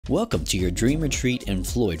Welcome to your dream retreat in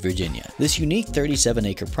Floyd, Virginia. This unique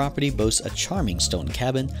 37-acre property boasts a charming stone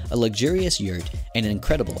cabin, a luxurious yurt, and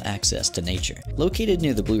incredible access to nature. Located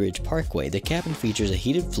near the Blue Ridge Parkway, the cabin features a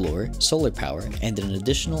heated floor, solar power, and an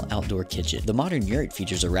additional outdoor kitchen. The modern yurt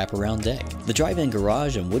features a wraparound deck. The drive-in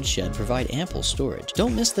garage and woodshed provide ample storage.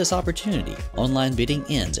 Don't miss this opportunity. Online bidding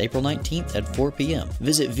ends April 19th at 4 p.m.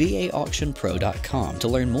 Visit vaauctionpro.com to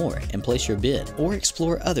learn more and place your bid, or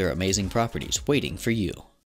explore other amazing properties waiting for you.